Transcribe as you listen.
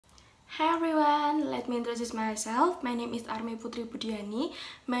Hi everyone, let me introduce myself. My name is Putri B.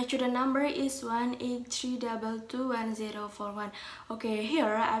 My student number is 183221041. Okay,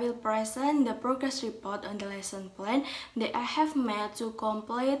 here I will present the progress report on the lesson plan that I have made to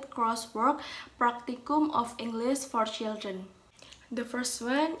complete coursework Practicum of English for Children. The first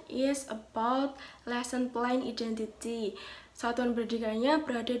one is about lesson plan identity. Satuan pendidikannya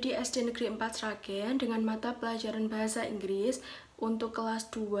berada di SD Negeri 4 Sragen dengan mata pelajaran bahasa Inggris untuk kelas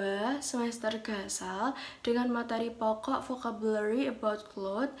 2 semester gasal dengan materi pokok vocabulary about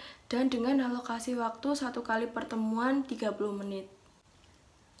clothes dan dengan alokasi waktu 1 kali pertemuan 30 menit.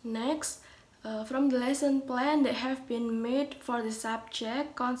 Next, from the lesson plan that have been made for the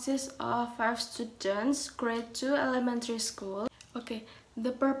subject consists of 5 students, grade 2 elementary school. Okay,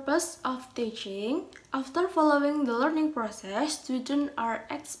 the purpose of teaching. After following the learning process, students are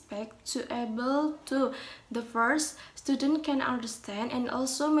expected to able to the first student can understand and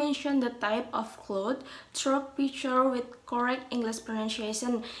also mention the type of cloth through picture with correct English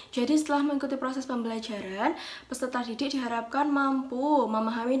pronunciation. Jadi setelah mengikuti proses pembelajaran, peserta didik diharapkan mampu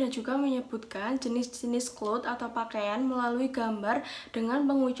memahami dan juga menyebutkan jenis-jenis cloth atau pakaian melalui gambar dengan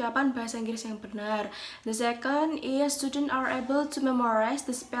pengucapan bahasa Inggris yang benar. The second is students are able to memorize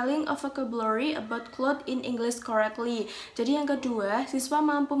the spelling of vocabulary about cloth in English correctly. Jadi yang kedua, siswa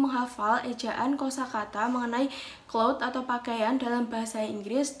mampu menghafal ejaan kosakata mengenai cloth atau pakaian dalam bahasa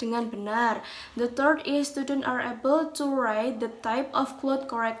Inggris dengan benar. The third is students are able to write the type of cloth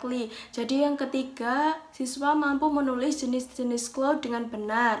correctly. Jadi yang ketiga, siswa mampu menulis jenis-jenis cloth dengan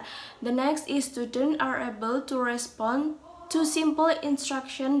benar. The next is students are able to respond to simple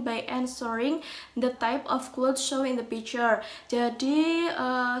instruction by answering the type of clothes shown in the picture. Jadi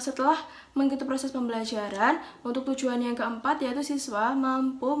setelah mengikuti proses pembelajaran, untuk tujuan yang keempat yaitu siswa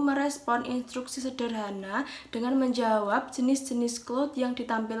mampu merespon instruksi sederhana dengan menjawab jenis-jenis clothes yang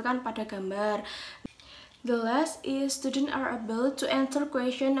ditampilkan pada gambar. The last is students are able to answer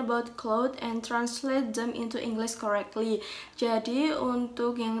question about clothes and translate them into English correctly. Jadi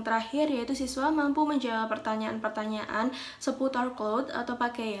untuk yang terakhir yaitu siswa mampu menjawab pertanyaan-pertanyaan seputar clothes atau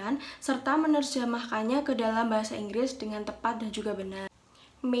pakaian serta menerjemahkannya ke dalam bahasa Inggris dengan tepat dan juga benar.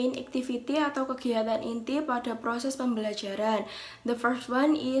 Main activity atau kegiatan inti pada proses pembelajaran. The first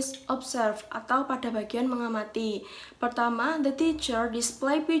one is observe atau pada bagian mengamati. Pertama, the teacher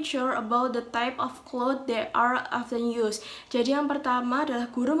display picture about the type of clothes that are often used. Jadi yang pertama adalah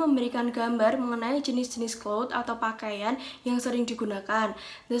guru memberikan gambar mengenai jenis-jenis clothes atau pakaian yang sering digunakan.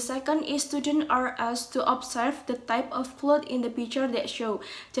 The second is students are asked to observe the type of clothes in the picture that show.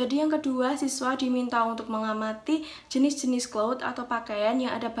 Jadi yang kedua, siswa diminta untuk mengamati jenis-jenis clothes atau pakaian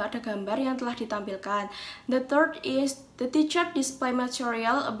yang ada pada gambar yang telah ditampilkan. The third is the teacher display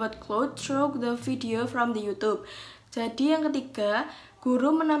material about clothes through the video from the YouTube. Jadi yang ketiga,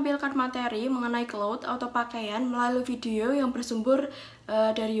 guru menampilkan materi mengenai clothes atau pakaian melalui video yang bersumber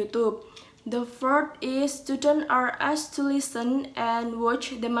dari YouTube. The fourth is students are asked to listen and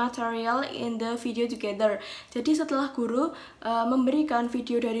watch the material in the video together. Jadi setelah guru memberikan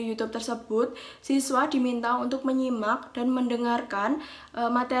video dari YouTube tersebut, siswa diminta untuk menyimak dan mendengarkan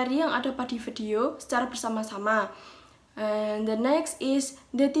materi yang ada pada video secara bersama-sama. And the next is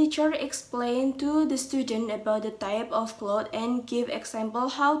the teacher explain to the student about the type of cloth and give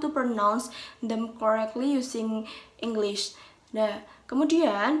example how to pronounce them correctly using English. Nah,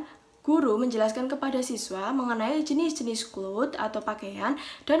 kemudian guru menjelaskan kepada siswa mengenai jenis-jenis clothes atau pakaian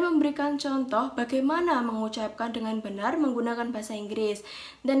dan memberikan contoh bagaimana mengucapkan dengan benar menggunakan bahasa Inggris.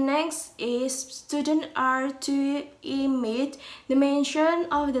 The next is students are to image the mention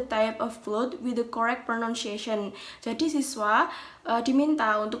of the type of clothes with the correct pronunciation. Jadi siswa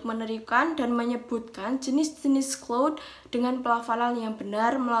diminta untuk menerikan dan menyebutkan jenis-jenis clothes dengan pelafalan yang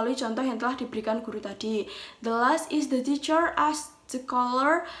benar melalui contoh yang telah diberikan guru tadi. The last is the teacher asked the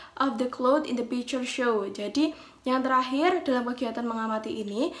color of the cloth in the picture show. Jadi yang terakhir dalam kegiatan mengamati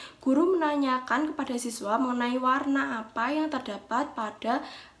ini, guru menanyakan kepada siswa mengenai warna apa yang terdapat pada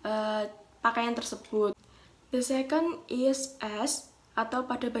pakaian tersebut. The second is ask atau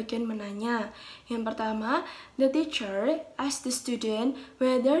pada bagian menanya. Yang pertama, the teacher asks the student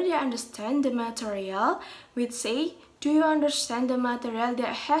whether they understand the material, which say, do you understand the material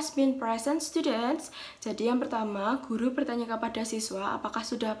that has been present, students? Jadi yang pertama, guru bertanya kepada siswa apakah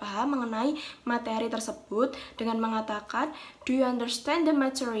sudah paham mengenai materi tersebut dengan mengatakan, do you understand the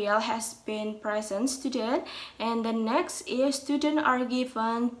material has been present, student? And the next is students are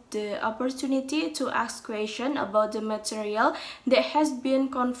given the opportunity to ask question about the material that has been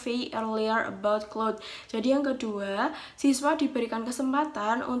conveyed earlier about clothes. Jadi yang kedua, siswa diberikan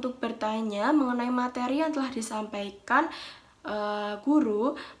kesempatan untuk bertanya mengenai materi yang telah disampaikan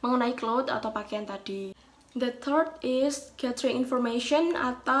guru mengenai clothes atau pakaian tadi. The third is gathering information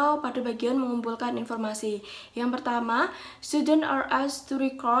atau pada bagian mengumpulkan informasi. Yang pertama, students are asked to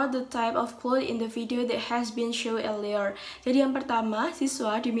record the type of clothes in the video that has been shown earlier. Jadi yang pertama,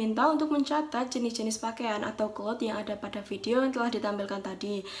 siswa diminta untuk mencatat jenis-jenis pakaian atau clothes yang ada pada video yang telah ditampilkan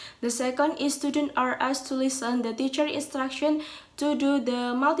tadi. The second is students are asked to listen the teacher instruction to do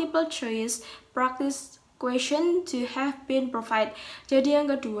the multiple choice practice question to have been provided. Jadi yang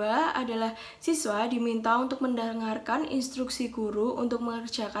kedua adalah siswa diminta untuk mendengarkan instruksi guru untuk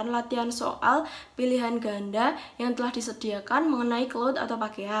mengerjakan latihan soal pilihan ganda yang telah disediakan mengenai clothes atau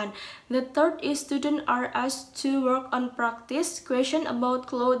pakaian. The third is students are asked to work on practice question about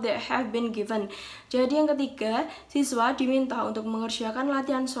clothes that have been given. Jadi yang ketiga, siswa diminta untuk mengerjakan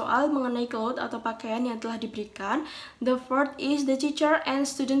latihan soal mengenai clothes atau pakaian yang telah diberikan. The fourth is the teacher and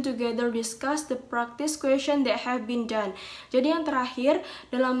student together discuss the practice question that have been done. Jadi yang terakhir,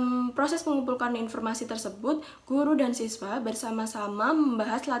 dalam proses mengumpulkan informasi tersebut, guru dan siswa bersama-sama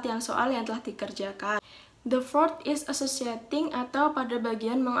membahas latihan soal yang telah dikerjakan. The fourth is associating atau pada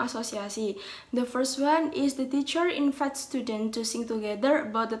bagian mengasosiasi. The first one is the teacher invites students to sing together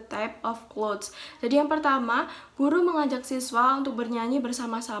about the type of clothes. Jadi yang pertama, guru mengajak siswa untuk bernyanyi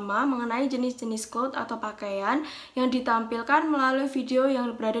bersama-sama mengenai jenis-jenis clothes atau pakaian yang ditampilkan melalui video yang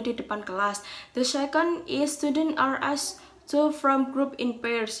berada di depan kelas. The second is students are asked to form group in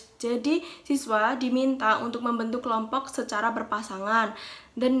pairs. Jadi siswa diminta untuk membentuk kelompok secara berpasangan.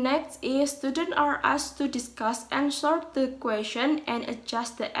 The next is students are asked to discuss and sort the question and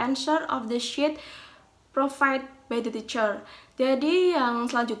adjust the answer of the sheet provided by the teacher. Jadi yang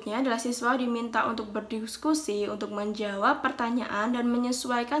selanjutnya adalah siswa diminta untuk berdiskusi, untuk menjawab pertanyaan dan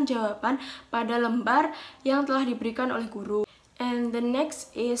menyesuaikan jawaban pada lembar yang telah diberikan oleh guru. And the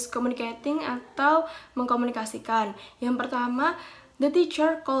next is communicating atau mengkomunikasikan. Yang pertama, the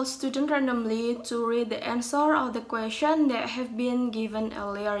teacher calls students randomly to read the answer of the question that have been given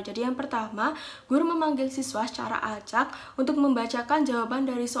earlier. Jadi yang pertama, guru memanggil siswa secara acak untuk membacakan jawaban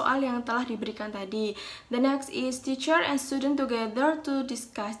dari soal yang telah diberikan tadi. The next is teacher and student together to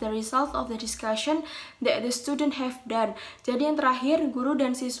discuss the result of the discussion that the student have done. Jadi yang terakhir, guru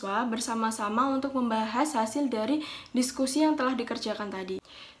dan siswa bersama-sama untuk membahas hasil dari diskusi yang telah dikerjakan tadi.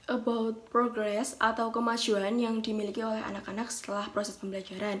 About progress atau kemajuan yang dimiliki oleh anak-anak setelah proses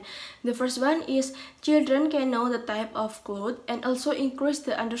pembelajaran. The first one is children can know the type of clothes and also increase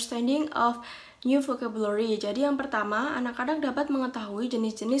the understanding of new vocabulary. Jadi yang pertama, anak-anak dapat mengetahui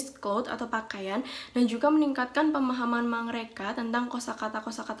jenis-jenis clothes atau pakaian dan juga meningkatkan pemahaman mereka tentang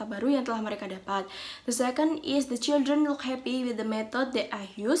kosakata-kosakata baru yang telah mereka dapat. The second is the children look happy with the method that I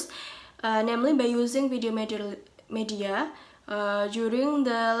use, namely by using video media during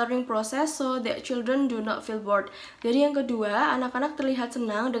the learning process so that children do not feel bored. Jadi yang kedua, anak-anak terlihat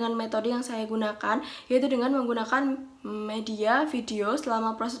senang dengan metode yang saya gunakan, yaitu dengan menggunakan media video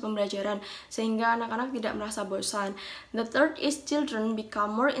selama proses pembelajaran, sehingga anak-anak tidak merasa bosan. The third is children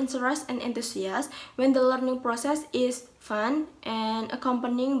become more interested and enthusiastic when the learning process is fun and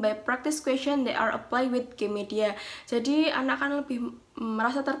accompanying by practice question that are applied with game media. Jadi anak-anak lebih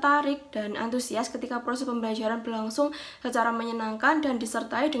merasa tertarik dan antusias ketika proses pembelajaran berlangsung secara menyenangkan dan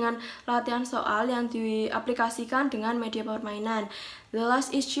disertai dengan latihan soal yang diaplikasikan dengan media permainan. The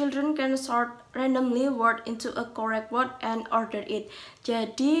last is children can sort randomly word into a correct word and order it.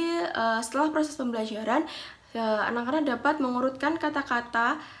 Jadi setelah proses pembelajaran, anak-anak dapat mengurutkan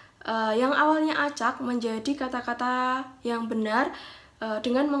kata-kata yang awalnya acak menjadi kata-kata yang benar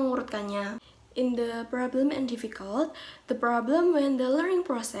dengan mengurutkannya. In the problem and difficult, the problem when the learning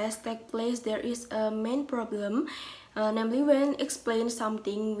process take place, there is a main problem, namely when explain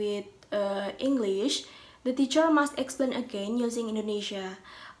something with English, the teacher must explain again using Indonesia.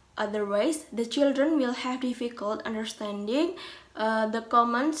 Otherwise, the children will have difficult understanding the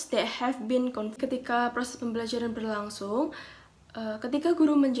comments that have been ketika proses pembelajaran berlangsung. Ketika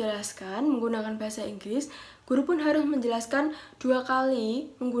guru menjelaskan menggunakan bahasa Inggris, guru pun harus menjelaskan 2 kali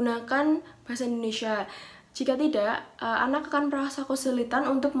menggunakan bahasa Indonesia. Jika tidak, anak akan merasa kesulitan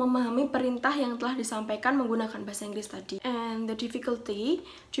untuk memahami perintah yang telah disampaikan menggunakan bahasa Inggris tadi. And the difficulty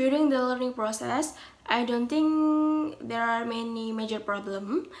during the learning process, I don't think there are many major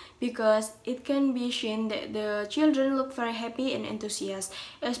problems because it can be seen that the children look very happy and enthusiastic,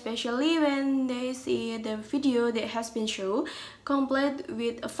 especially when they see the video that has been shown, complete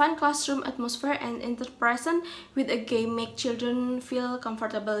with a fun classroom atmosphere and interpresent with a game make children feel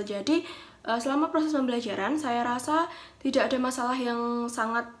comfortable. Jadi, selama proses pembelajaran, saya rasa tidak ada masalah yang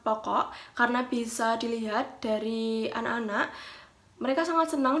sangat pokok karena bisa dilihat dari anak-anak Mereka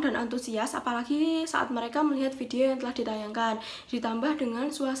sangat senang dan antusias, apalagi saat mereka melihat video yang telah ditayangkan, ditambah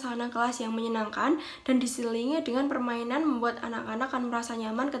dengan suasana kelas yang menyenangkan dan diselingi dengan permainan membuat anak-anak akan merasa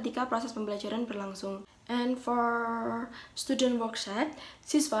nyaman ketika proses pembelajaran berlangsung. And for student worksheet,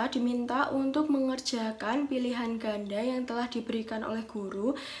 siswa diminta untuk mengerjakan pilihan ganda yang telah diberikan oleh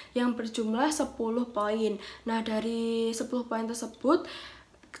guru yang berjumlah 10 poin. Nah, dari 10 poin tersebut,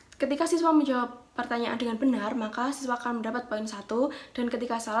 ketika siswa menjawab pertanyaan dengan benar, maka siswa akan mendapat poin 1, dan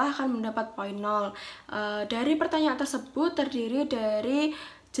ketika salah akan mendapat poin 0. Dari pertanyaan tersebut terdiri dari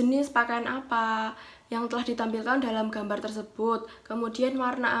jenis pakaian apa yang telah ditampilkan dalam gambar tersebut, kemudian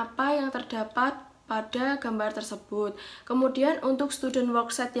warna apa yang terdapat pada gambar tersebut. Kemudian untuk student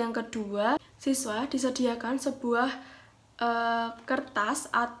worksheet yang kedua, siswa disediakan sebuah kertas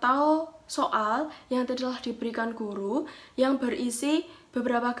atau soal yang telah diberikan guru yang berisi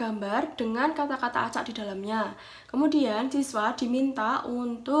beberapa gambar dengan kata-kata acak di dalamnya. Kemudian siswa diminta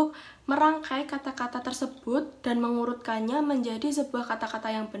untuk merangkai kata-kata tersebut dan mengurutkannya menjadi sebuah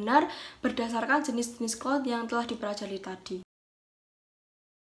kata-kata yang benar berdasarkan jenis-jenis cloth yang telah dipelajari tadi.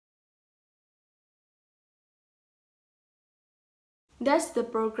 That's the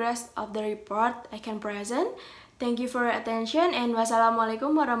progress of the report I can present. Thank you for your attention and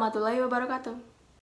wassalamualaikum warahmatullahi wabarakatuh.